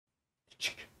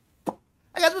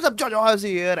I guess what's up, JOJO HORSEY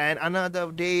here, and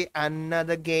another day,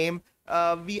 another game.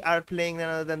 We are playing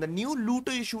another than the new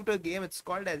looter shooter game. It's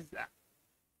called as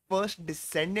First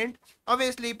Descendant.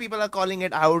 Obviously, people are calling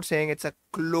it out, saying it's a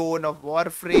clone of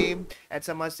Warframe, and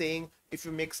some are saying if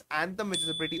you mix Anthem, which is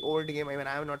a pretty old game. I mean,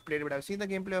 I have not played it, but I've seen the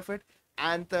gameplay of it.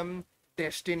 Anthem,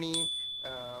 Destiny,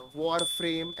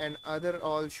 Warframe, and other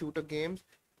all shooter games.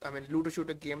 I mean, looter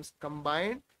shooter games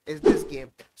combined is this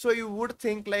game. So you would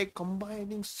think like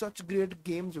combining such great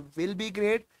games will be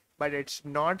great, but it's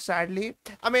not, sadly.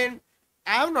 I mean,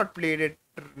 I have not played it.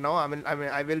 No, I mean,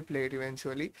 I will play it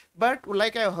eventually. But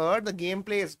like I heard, the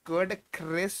gameplay is good,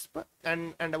 crisp,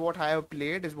 and what I have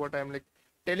played is what I'm like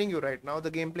telling you right now. The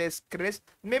gameplay is crisp.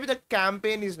 Maybe the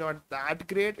campaign is not that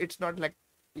great. It's not like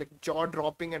jaw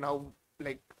dropping and how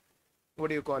like what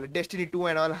do you call it, Destiny 2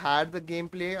 and all had the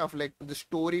gameplay of like the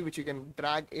story which you can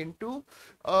drag into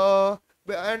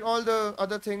and all the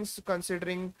other things,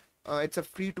 considering it's a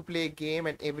free to play game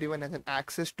and everyone has an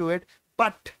access to it.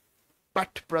 But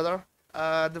brother,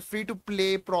 the free to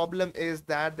play problem is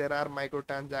that there are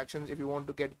microtransactions. If you want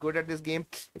to get good at this game,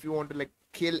 if you want to like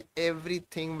kill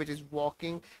everything which is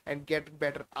walking and get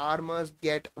better armors,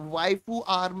 get waifu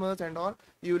armors and all,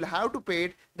 you will have to pay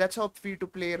it. That's how free to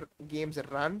play games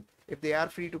run. If they are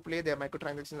free to play, their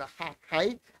microtransactions are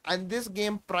high, and this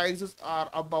game prices are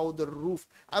above the roof.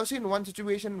 I've seen one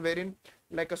situation wherein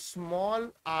like a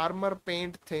small armor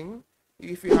paint thing,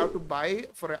 if you have to buy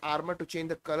for an armor to change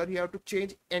the color, you have to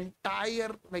change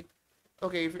entire, like,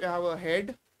 okay, if you have a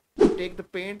head, take the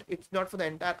paint, it's not for the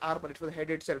entire armor, it's for the head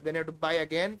itself. Then you have to buy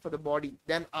again for the body,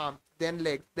 then arm, then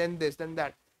legs, then this, then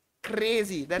that.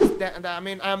 Crazy. That's that. I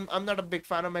mean, I'm not a big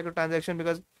fan of microtransaction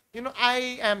because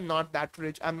I am not that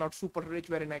rich. I'm not super rich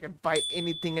wherein I can buy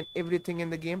anything and everything in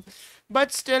the game.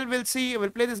 But still, we'll see. We'll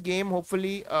play this game.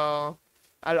 Hopefully, I'll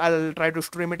try to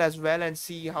stream it as well and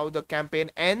see how the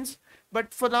campaign ends.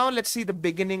 But for now, let's see the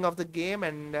beginning of the game,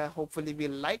 and hopefully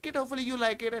we'll like it. Hopefully you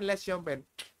like it, and let's jump in.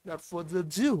 Without further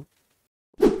ado,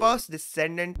 First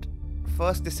Descendant,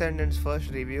 First Descendant's first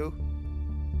review.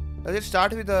 Does it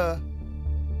start with a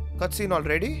cutscene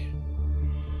already?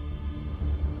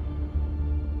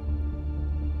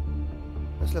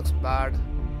 This looks bad.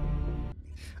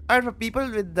 Alright, for people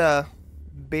with the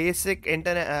basic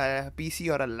internet PC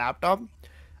or a laptop,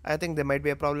 I think there might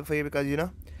be a problem for you because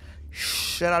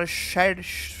shredders,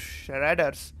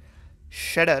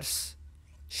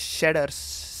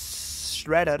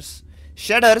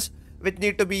 which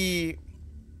need to be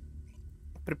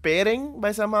preparing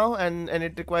by somehow, and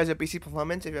it requires a PC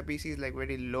performance. If your PC is like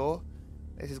very low,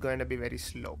 this is going to be very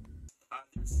slow.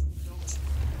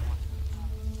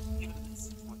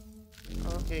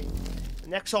 Okay,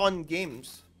 Nexon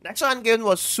Games. Nexon Games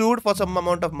was sued for some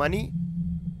amount of money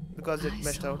because it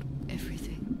messed out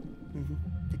everything.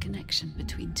 The connection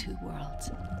between two worlds.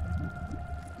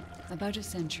 About a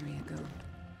century ago,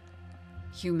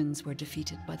 humans were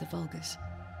defeated by the Vulgus,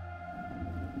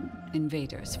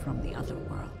 invaders from the other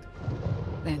world.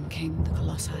 Then came the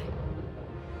Colossi,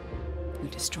 who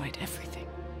destroyed everything.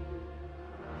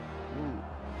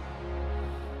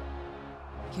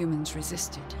 Humans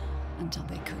resisted until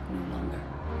they could no longer.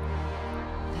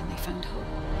 Then they found hope.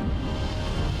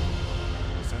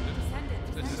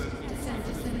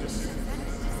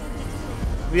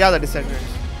 We are the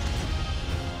Descendants.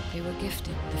 They were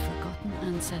gifted the forgotten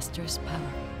ancestors'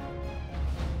 power.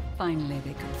 Finally,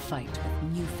 they could fight with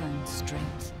newfound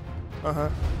strength.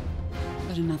 But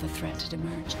another threat had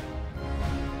emerged.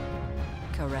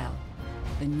 Karel,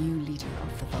 the new leader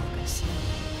of the Vulgus.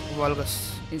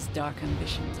 His dark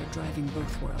ambitions are driving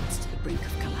both worlds to the brink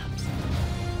of collapse.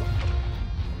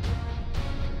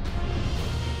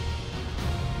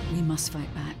 We must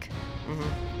fight back.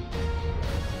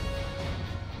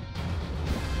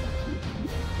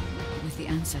 With the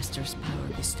ancestors' power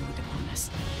bestowed upon us.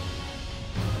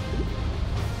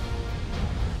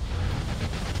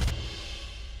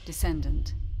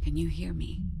 Descendant, can you hear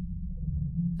me?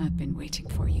 I've been waiting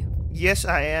for you. Yes,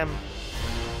 I am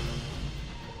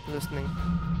listening.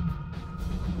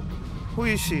 Who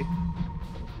is she?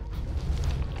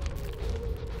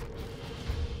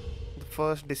 The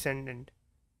First Descendant.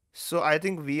 So I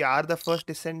think we are the First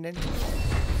Descendant.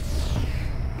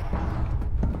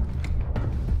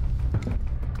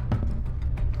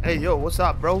 Hey, yo, what's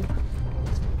up, bro?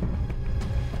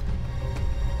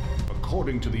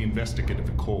 According to the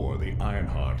investigative core, the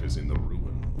Ironheart is in the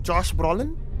ruin. Josh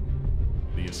Brolin?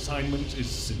 The assignment is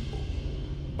simple.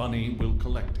 Bunny will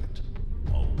collect it,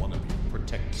 while one of you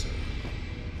protects her.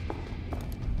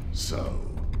 So,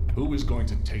 who is going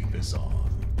to take this on?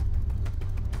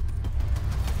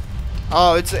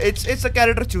 Oh, it's a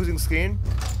character choosing screen.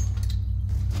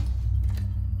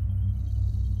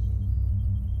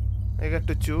 get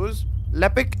to choose.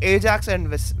 Lepic, Ajax, and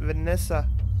Vanessa.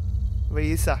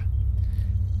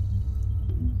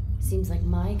 Seems like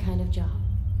my kind of job.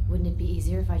 Wouldn't it be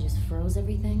easier if I just froze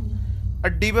everything? A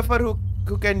debuffer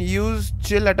who can use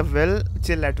chill at will.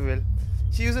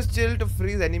 She uses chill to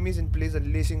freeze enemies in place,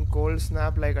 unleashing cold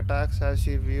snap-like attacks as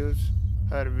she views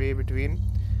her way between.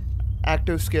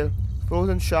 Active skill.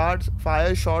 Frozen shards.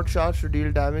 Fire short shards to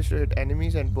deal damage to hit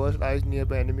enemies and burst ice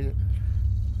nearby enemies.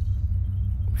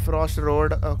 Frost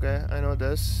Road. Okay, I know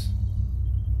this.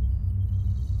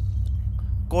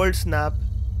 Cold snap.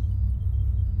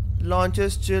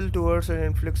 Launches chill towards and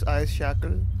inflicts ice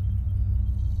shackle.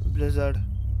 Blizzard.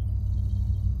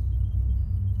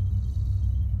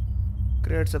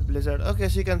 Creates a blizzard. Okay,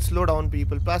 she can slow down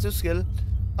people. Passive skill.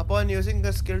 Upon using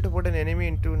the skill to put an enemy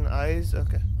into an ice.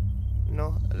 Okay.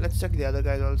 No. Let's check the other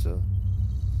guys also.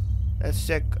 Let's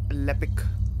check Lepic.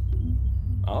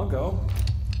 I'll go.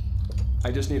 I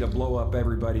just need to blow up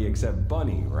everybody except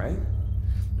Bunny, right?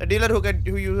 A dealer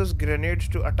who uses grenades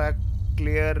to attack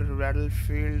clear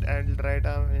battlefield and right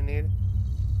arm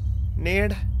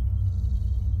nade.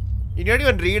 You don't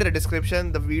even read the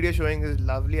description. The video showing is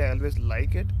lovely. I always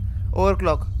like it.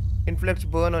 Overclock. Inflicts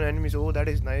burn on enemies. Oh, that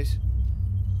is nice.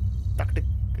 Tactic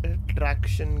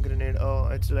traction grenade. Oh,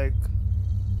 it's like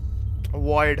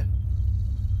void.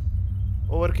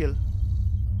 Overkill.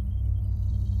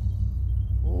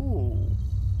 Oh.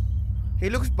 He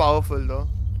looks powerful though.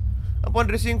 Upon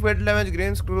receiving fatal damage,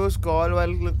 gains close call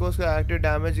while glucose active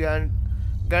damage and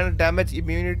can damage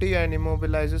immunity and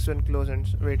immobilizes when close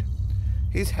ends. Wait.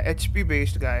 He's HP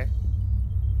based guy.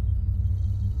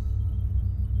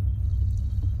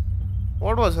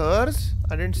 What was hers?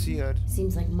 I didn't see her.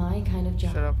 Seems like my kind of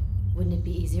job. Shut up. Wouldn't it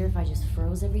be easier if I just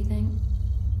froze everything?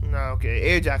 No, okay.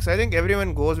 Ajax. I think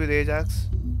everyone goes with Ajax.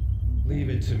 Leave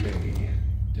it to me.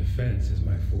 Defense is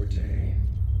my forte.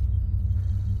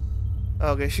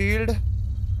 Okay, shield.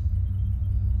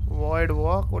 Void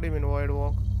walk. What do you mean void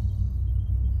walk?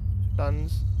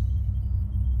 Stuns.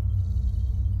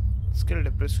 Skill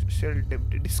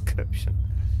description.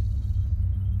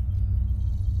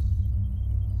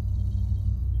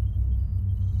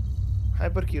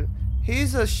 Hypercube.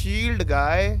 He's a shield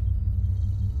guy.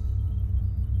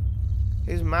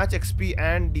 He's match XP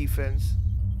and defense.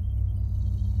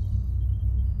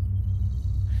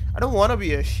 I don't want to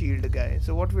be a shield guy,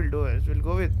 so what we'll do is we'll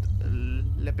go with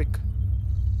Lepic.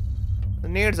 The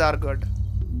nades are good.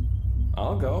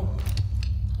 I'll go.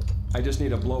 I just need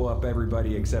to blow up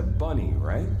everybody except Bunny,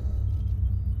 right?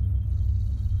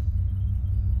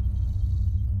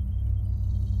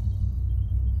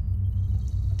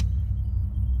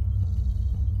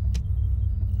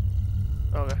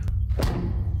 Okay.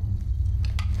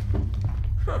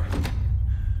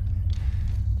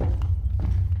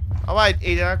 Alright,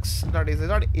 Ajax. Not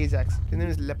Ajax. His name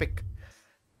is Lepic.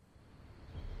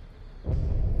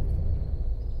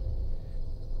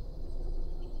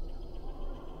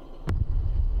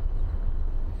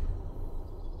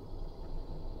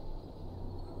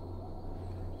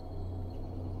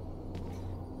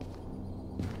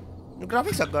 The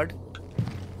graphics are good.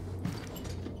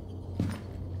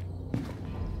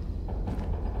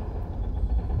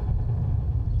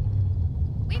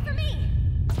 Wait for me.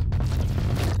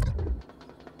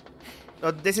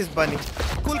 Oh, this is Bunny.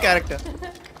 Cool character.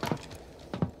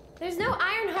 There's no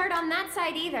Ironheart on that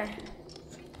side either.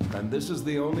 And this is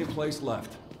the only place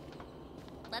left.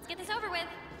 Let's get this over with.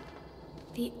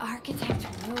 The Architect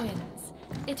Ruins.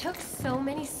 It took so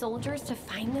many soldiers to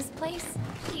find this place.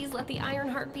 Please let the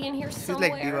Ironheart be in here She's somewhere.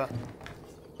 like Diva.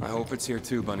 I hope it's here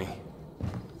too, Bunny.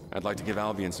 I'd like to give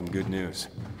Albion some good news.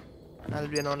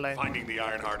 Albion Online. Finding the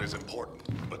Ironheart is important,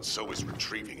 but so is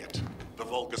retrieving it. The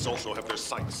Vulgus also have their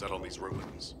sights set on these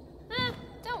ruins.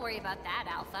 Don't worry about that,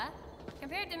 Alpha.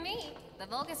 Compared to me, the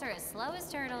Vulgus are as slow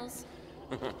as turtles.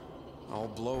 I'll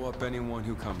blow up anyone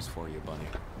who comes for you, Bunny.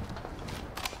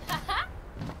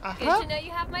 Good to know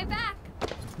you have my back.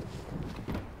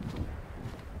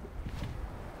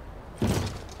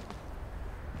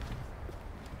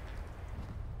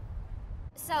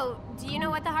 So, do you know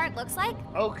what the heart looks like?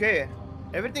 Okay.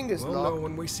 Everything is We'll know locked.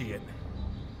 when we see it.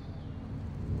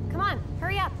 Come on,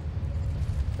 hurry up.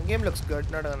 The game looks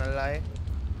good, not gonna lie.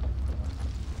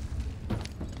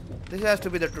 This has to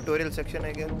be the tutorial section,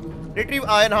 I guess. Retrieve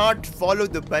Ironheart, follow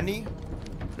the bunny.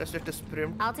 Let's just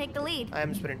sprint. I'll take the lead. I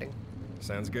am sprinting.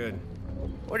 Sounds good.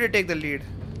 What do you take the lead?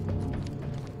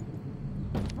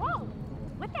 Whoa!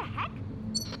 What the heck?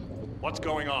 What's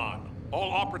going on?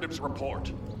 All operatives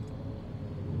report.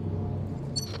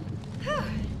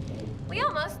 We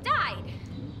almost died.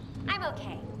 I'm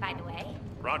okay, by the way.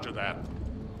 Roger that.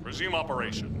 Resume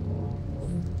operation.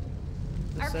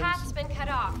 the Our sense. path's been cut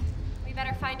off. We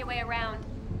better find a way around.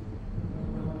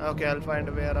 Okay, I'll find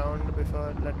a way around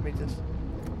before. Let me just.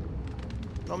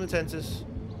 Normal senses.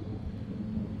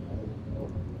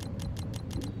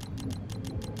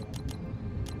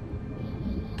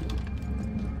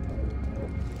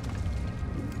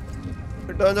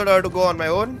 It turns out I have to go on my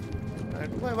own.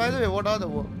 By the way, what are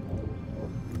the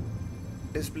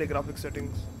display graphic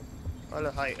settings? Oh,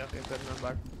 hi. Okay, good, not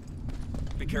bad.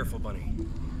 Be careful, Bunny.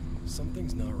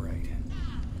 Something's not right.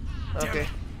 Okay.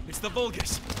 It's the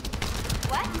Vulgus.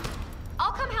 What?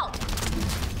 I'll come help.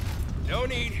 No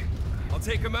need. I'll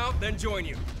take him out, then join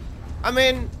you. I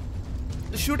mean,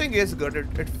 the shooting is good.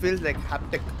 It feels like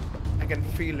haptic. I can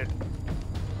feel it.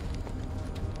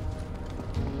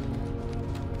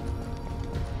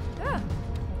 Ugh.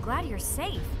 Glad you're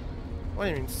safe. What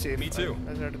do you mean safe? Me too.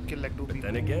 I had to kill like 2 people.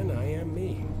 Then again, I am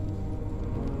me.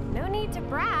 No need to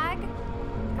brag.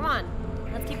 Come on,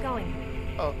 let's keep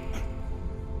going. Oh.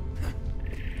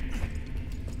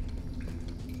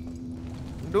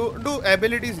 Do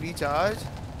abilities recharge?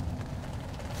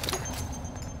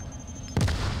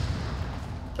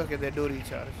 Okay, they do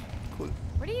recharge. Cool.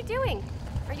 What are you doing?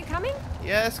 Are you coming?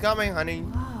 Yes, coming, honey.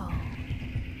 Whoa.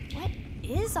 What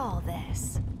is all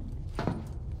this?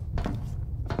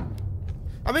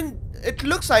 I mean, it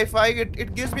looks sci-fi.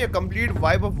 It gives me a complete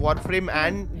vibe of Warframe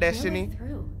and Destiny.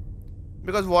 Through.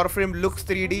 Because Warframe looks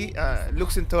 3D,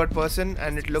 looks in third person,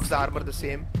 and it looks the armor the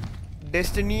same.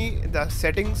 Destiny, the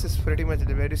settings is pretty much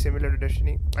very similar to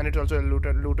Destiny, and it's also a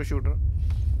looter shooter.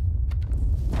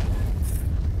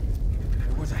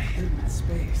 There was a hidden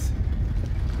space.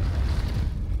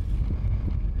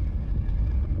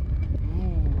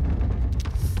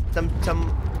 Some.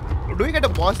 Do we get a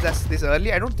boss that's this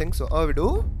early? I don't think so. Oh, we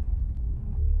do.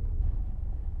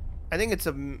 I think it's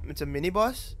a mini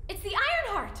boss. It's the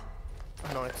Ironheart!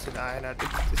 No, it's an iron.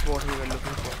 It's what we were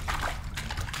looking for.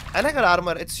 I like her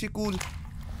armor. It's she cool.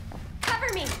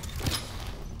 Cover me!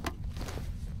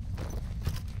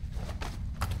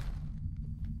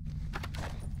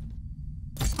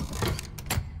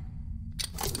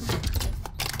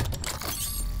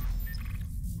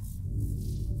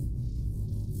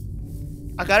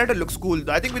 Her character looks cool.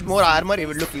 I think with more armor, it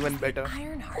would look even better.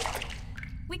 Ironheart.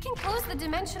 We can close the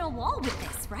dimensional wall with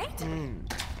this, right?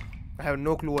 I have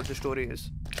no clue what the story is.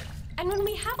 And when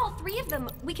we have all three of them,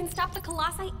 we can stop the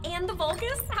Colossi and the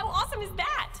Vulgus? How awesome is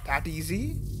that? That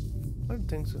easy? I don't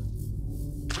think so.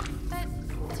 But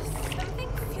does something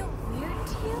feel weird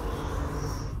to you?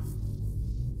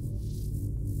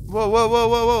 Whoa, whoa, whoa,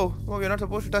 whoa, whoa. Whoa, we're not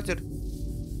supposed to touch it.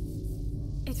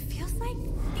 It feels like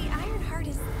the Ironheart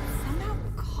is somehow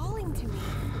calling to me.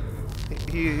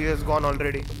 He has gone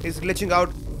already. He's glitching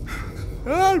out.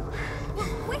 Help!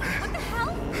 Wait, what the hell?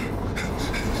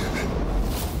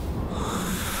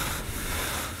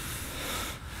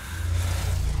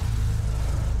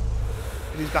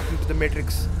 He's back into the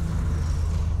Matrix.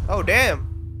 Oh, damn.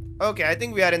 Okay, I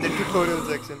think we are in the tutorial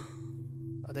section.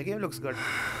 Oh, the game looks good.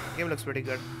 The game looks pretty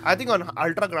good. I think on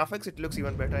ultra graphics, it looks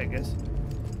even better, I guess.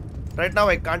 Right now,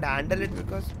 I can't handle it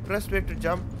because press wave to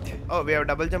jump. Oh, we have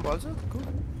double jump also? Cool.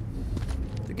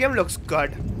 The game looks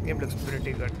good. The game looks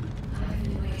pretty good.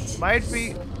 Might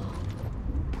be...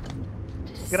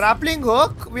 Grappling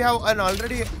hook? We have an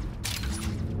already...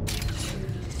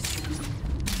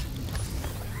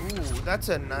 Ooh, that's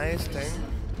a nice thing.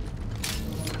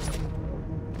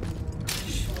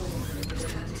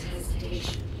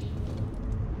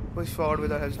 Push forward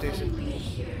without hesitation.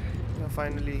 You're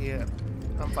finally here.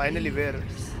 I'm finally where?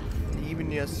 Believe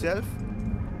in yourself?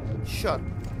 Sure.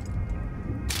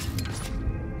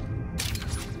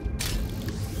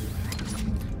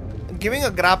 Giving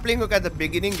a grappling hook at the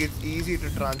beginning is easy to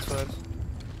transfer.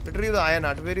 Retrieve the iron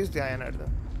heart. Where is the iron heart though?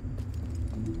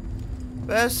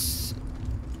 Press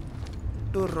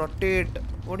to rotate.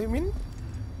 What do you mean?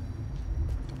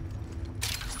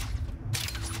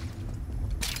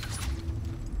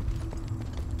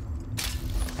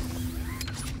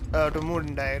 To move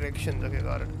in directions. Okay,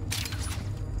 got it.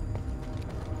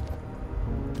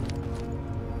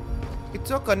 It's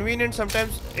so convenient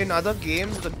sometimes in other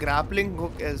games. The grappling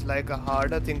hook is like a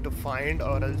harder thing to find,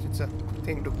 or else it's a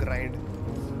thing to grind.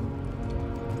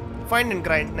 Find and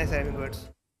grind. Nice having words.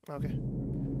 Okay.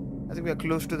 I think we are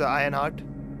close to the iron heart.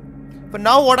 But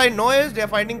now what I know is they are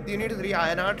finding you need 3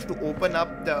 iron hearts to open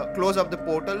up the close up the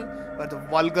portal where the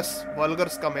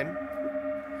vulgars come in.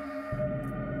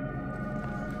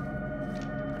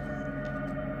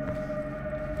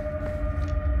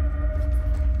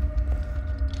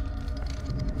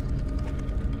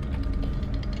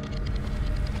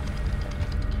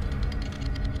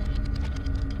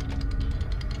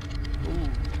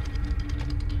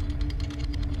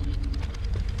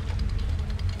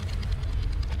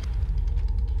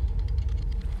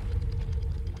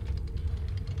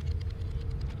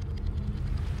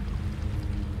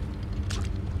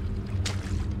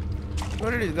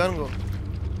 Where did his gun go?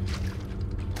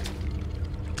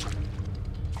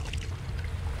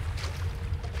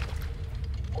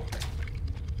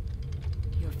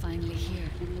 You're finally here.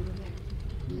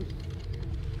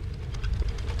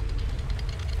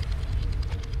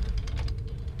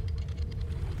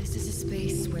 This is a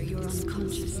space where your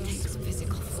unconscious takes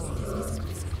physical form.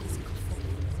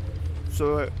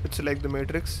 So it's like the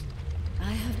Matrix.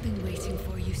 I have been waiting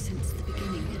for you since the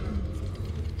beginning.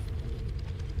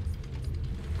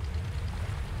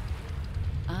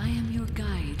 I am your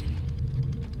guide.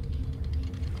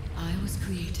 I was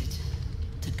created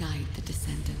to guide the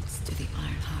Descendants to the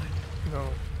Iron Heart. No,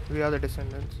 we are the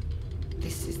Descendants.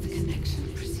 This is the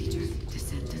connection procedure,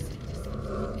 Descendant.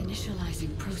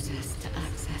 Initializing process to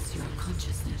access your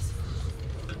consciousness.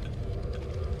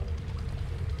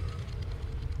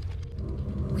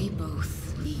 We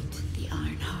both need the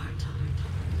Iron Heart.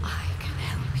 I can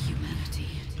help humanity,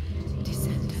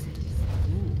 Descendant.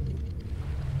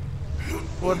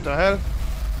 What the hell?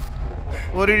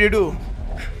 What did you do?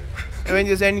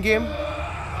 Avengers Endgame?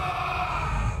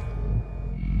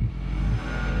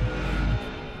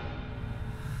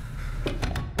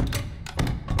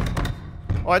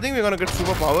 Oh, I think we're gonna get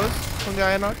superpowers from the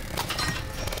Iron Heart.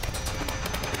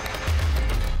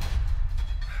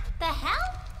 The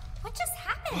hell? What just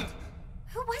happened?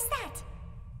 Who was that?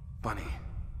 Bunny,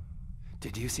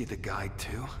 did you see the guide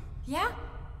too? Yeah,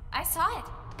 I saw it.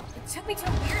 It took me to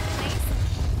a weird place.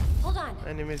 Hold on.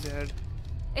 Enemies ahead.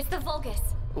 It's the Vulgus.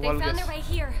 They Vulgus. found their way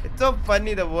here. It's so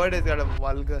funny the word is got a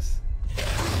vulgus.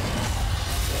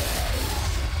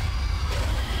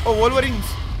 Oh, Wolverines!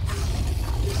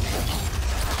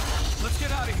 Let's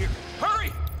get out of here.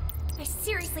 Hurry! I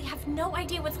seriously have no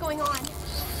idea what's going on.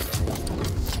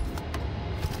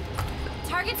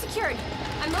 Target secured.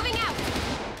 I'm moving out.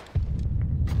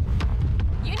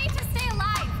 You need to stay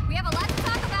alive. We have a lot to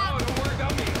talk about. Oh, don't worry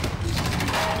about me.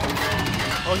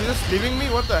 Oh, he's just leaving me?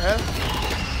 What the hell?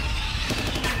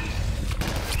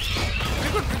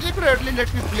 They could at least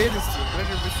let me play this game. It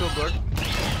would be so good.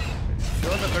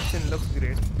 Sure, the cutscene looks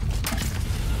great.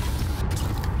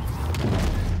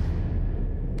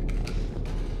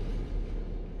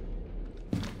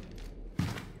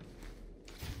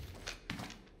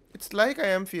 It's like I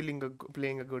am feeling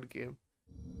playing a good game.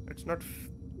 It's not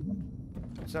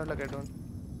like I don't.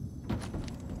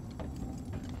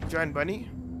 Join Bunny.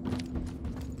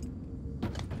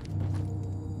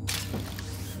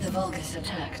 The Vulgus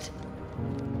attacked.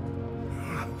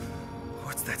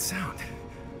 What's that sound?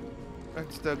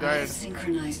 That's the I guy. have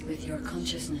synchronized with your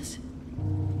consciousness.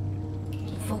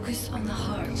 Focus on the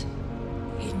heart.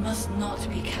 It must not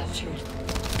be captured.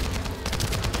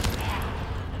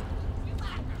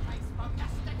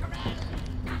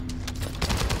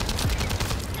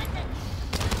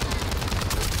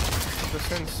 The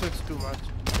sense suits too much.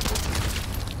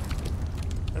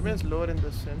 I mean, it's lower in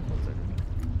the sense. One second.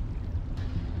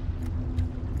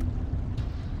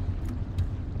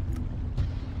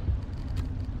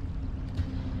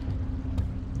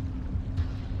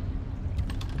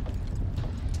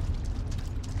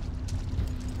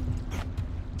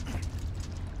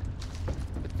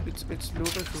 It's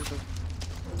looter shooter.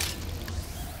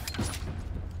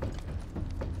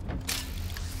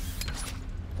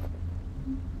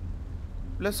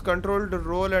 Plus control to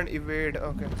roll and evade.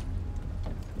 Okay.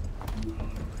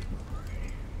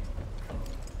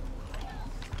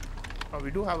 Oh,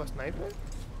 we do have a sniper.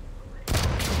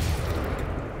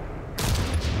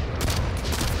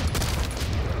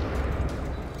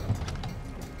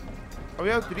 Oh, we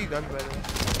have 3 guns by the way.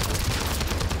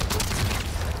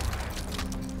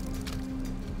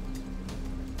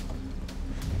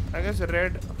 I guess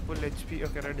red full HP.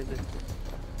 Okay, red is it.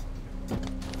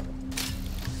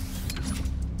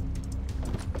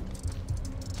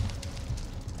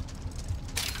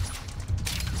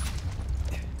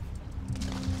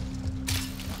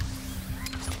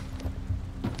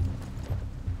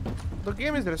 The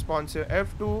game is responsive.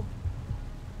 F2.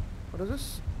 What is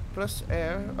this? Press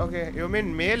air. Okay, you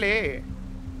mean melee.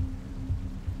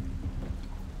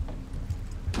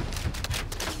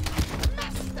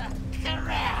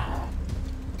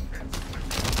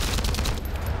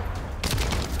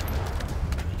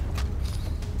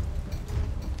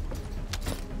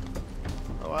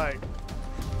 Alright.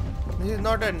 This is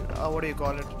not an what do you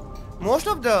call it? Most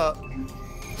of the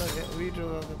we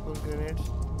drew the full grenades.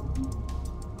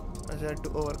 I had to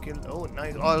overkill. Oh,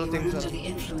 nice. All You things are are. under the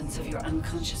influence of your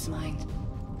unconscious mind.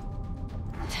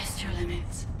 Test your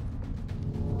limits.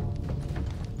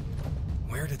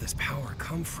 Where did this power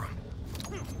come from?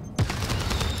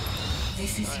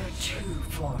 This is your true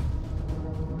form.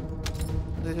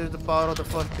 This is the power of the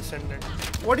First Descendant.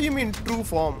 What do you mean true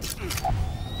form?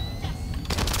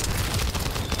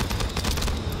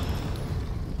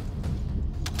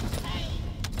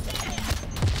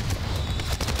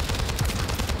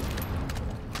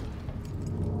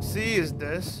 C is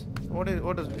this.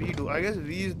 What does V do? I guess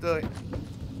V is the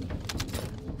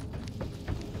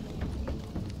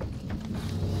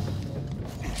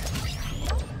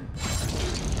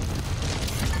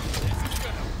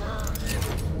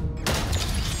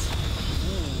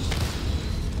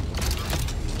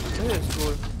this is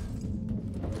cool.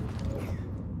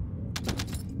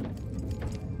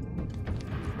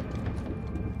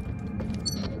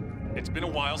 It's been a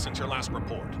while since your last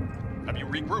report. Have you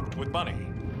regrouped with Bunny?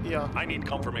 Yeah. I need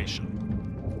confirmation.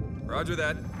 Roger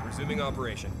that. Resuming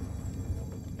operation.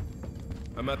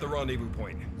 I'm at the rendezvous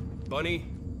point. Bunny,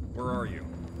 where are you?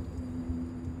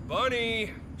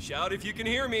 Bunny! Shout if you can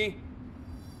hear me!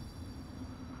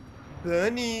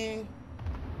 Bunny.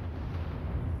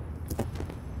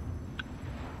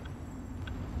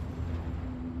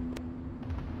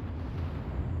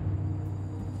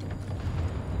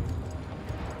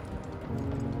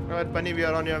 Alright, Bunny, we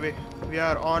are on your way. We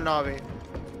are on our way.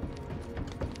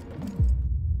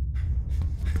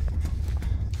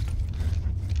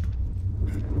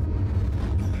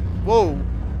 Whoa.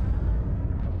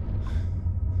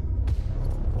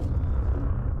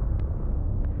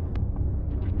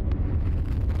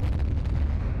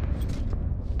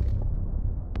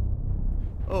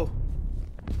 Oh.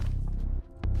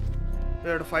 We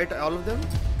have to fight all of them?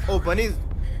 Oh, Bunny's.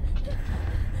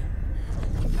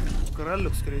 Girl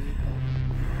looks crazy.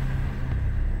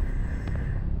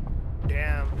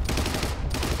 Damn.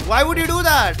 Why would you do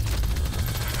that?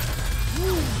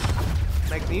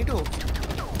 Magneto.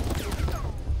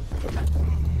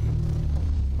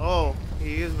 Oh,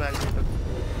 he is Magneto.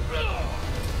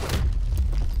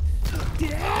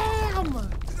 Damn!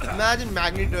 Imagine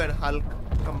Magneto and Hulk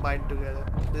combined together.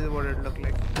 This is what it looked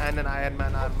like. And an Iron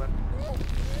Man armor.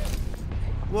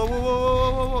 Whoa, whoa, whoa,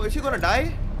 whoa, whoa, whoa. Is she gonna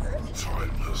die? The time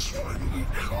has finally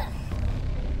come.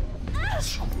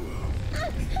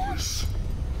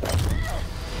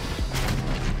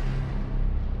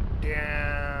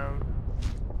 Damn.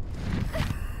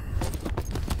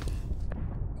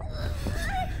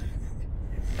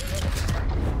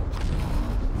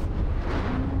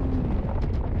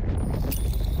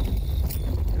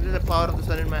 This is the power of the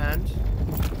sun in my hands.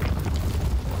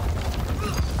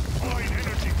 Void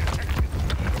energy detected.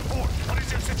 Report, what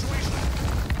is your situation?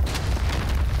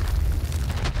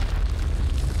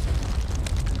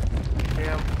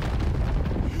 Damn.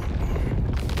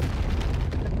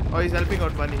 Oh, he's helping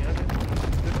out Bunny. Okay.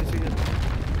 Good decision.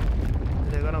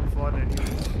 They're gonna fall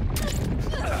anyways.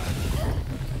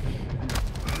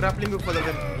 Grappling hook for the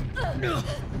win.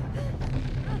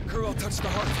 Girl touched the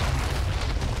heart.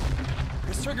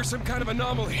 This triggers some kind of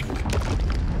anomaly.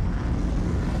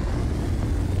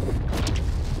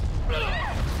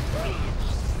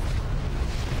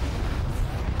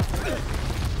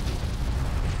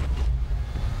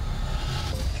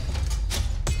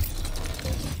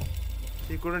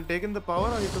 He couldn't take in the power,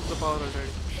 or he took the power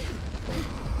already?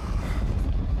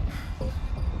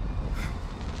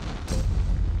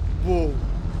 Whoa.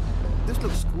 This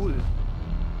looks cool.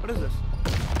 What is this?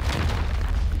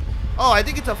 Oh, I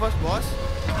think it's our first boss.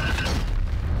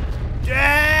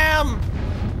 Damn!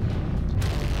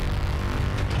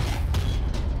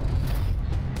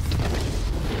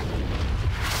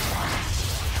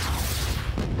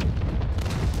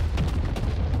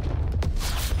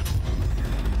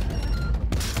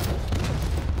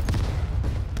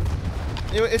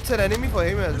 It's an enemy for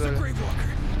him as well.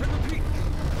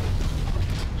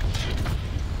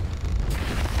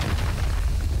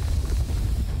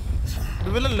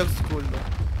 The villain looks cool though.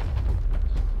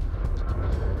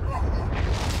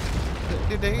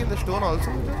 Did they in the stone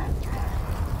also?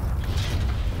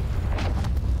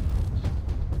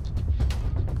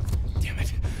 Damn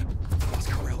it. Lost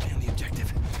Corel and the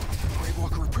objective. Grave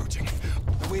Walker approaching.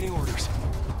 Awaiting orders.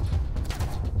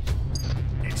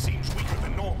 It seems weaker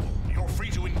than normal. You're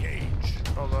free to engage.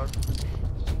 Oh god.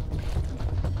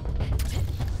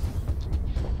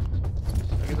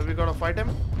 Okay, so we gotta fight him.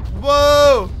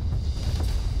 Whoa!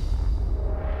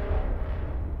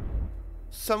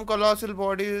 Some colossal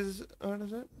bodies, what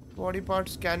is it? Body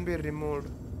parts can be removed.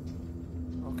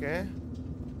 Okay.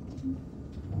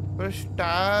 Press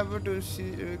tab to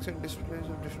see exit displays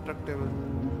of destructible.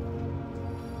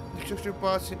 Destructive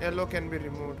parts in yellow can be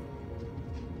removed.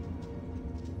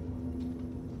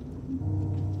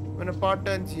 When a part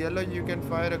turns yellow, you can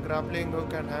fire a grappling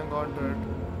hook and hang on to it.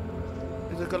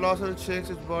 If the colossal shakes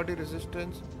its body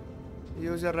resistance,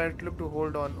 Use your right click to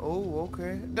hold on. Oh,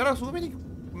 okay. There are so many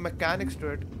mechanics to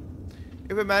it.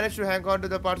 If you manage to hang on to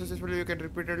the part successfully, you can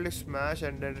repeatedly smash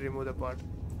and then remove the part.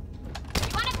 You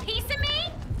want a piece of me?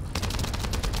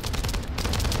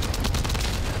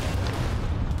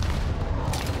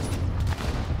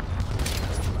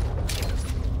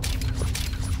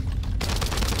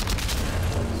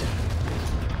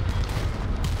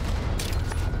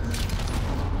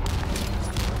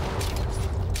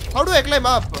 How do I climb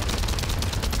up?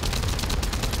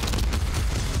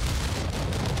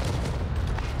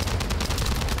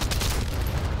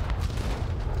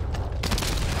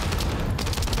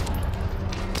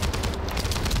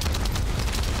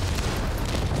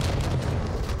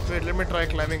 Wait, let me try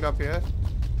climbing up here.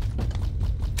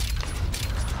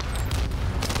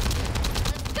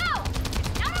 Let's go!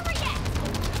 It's not over yet!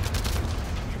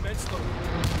 Commence slowly.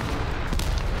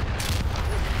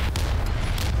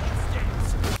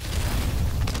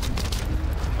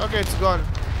 Okay, it's gone.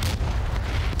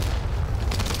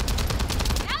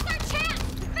 Now's our chance!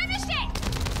 Finish it!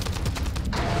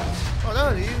 Oh, that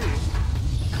was easy.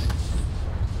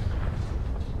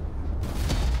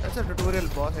 That's a tutorial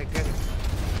boss, I get it.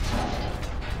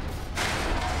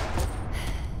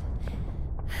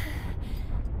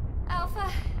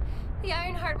 Alpha, the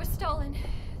Iron Heart was stolen.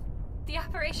 The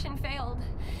operation failed.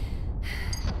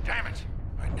 Damn it!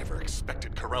 I never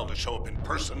expected Corel to show up in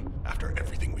person after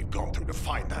everything we've gone through to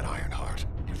find that Iron Heart.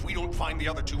 If we don't find the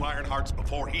other 2 Iron Hearts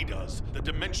before he does, the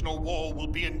dimensional wall will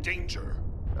be in danger.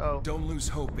 Oh. Don't lose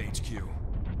hope, HQ.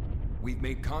 We've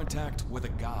made contact with a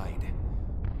guide.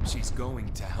 She's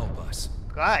going to help us.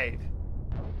 Guide?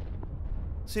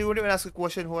 So you wouldn't even ask a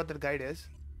question who that guide is?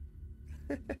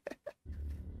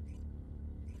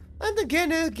 And the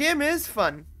game is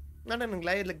fun. Not even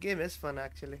glad the game is fun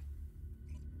actually.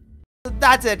 So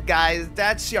that's it, guys.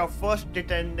 That's your first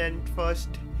Descendant, first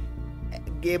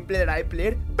gameplay that I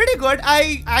played. Pretty good.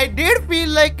 I did feel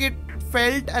like it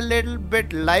felt a little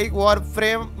bit like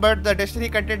Warframe, but the Destiny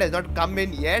content has not come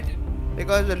in yet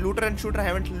because the looter and shooter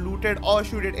haven't looted or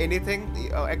shooted anything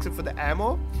except for the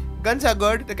ammo. Guns are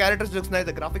good. The characters looks nice.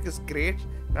 The graphic is great.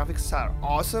 Graphics are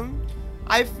awesome.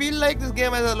 I feel like this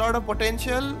game has a lot of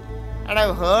potential, and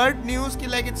I've heard news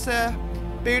like it's a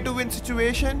pay-to-win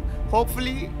situation.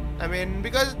 Hopefully. I mean,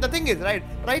 because the thing is,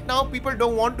 right now people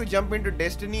don't want to jump into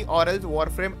Destiny or else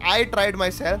Warframe. I tried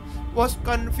myself, was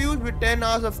confused with 10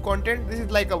 hours of content. This is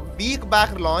like a week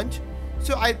back launch.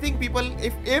 So I think people,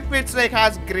 if it's like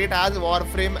as great as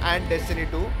Warframe and Destiny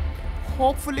 2,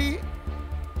 hopefully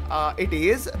it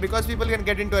is, because people can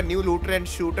get into a new looter and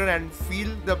shooter and feel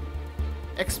the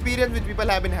experience which people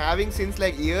have been having since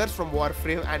like years from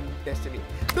Warframe and Destiny.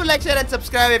 Do like, share and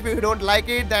subscribe. If you don't like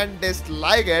it, then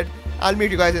dislike it. I'll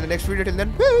meet you guys in the next video. Till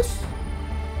then, peace.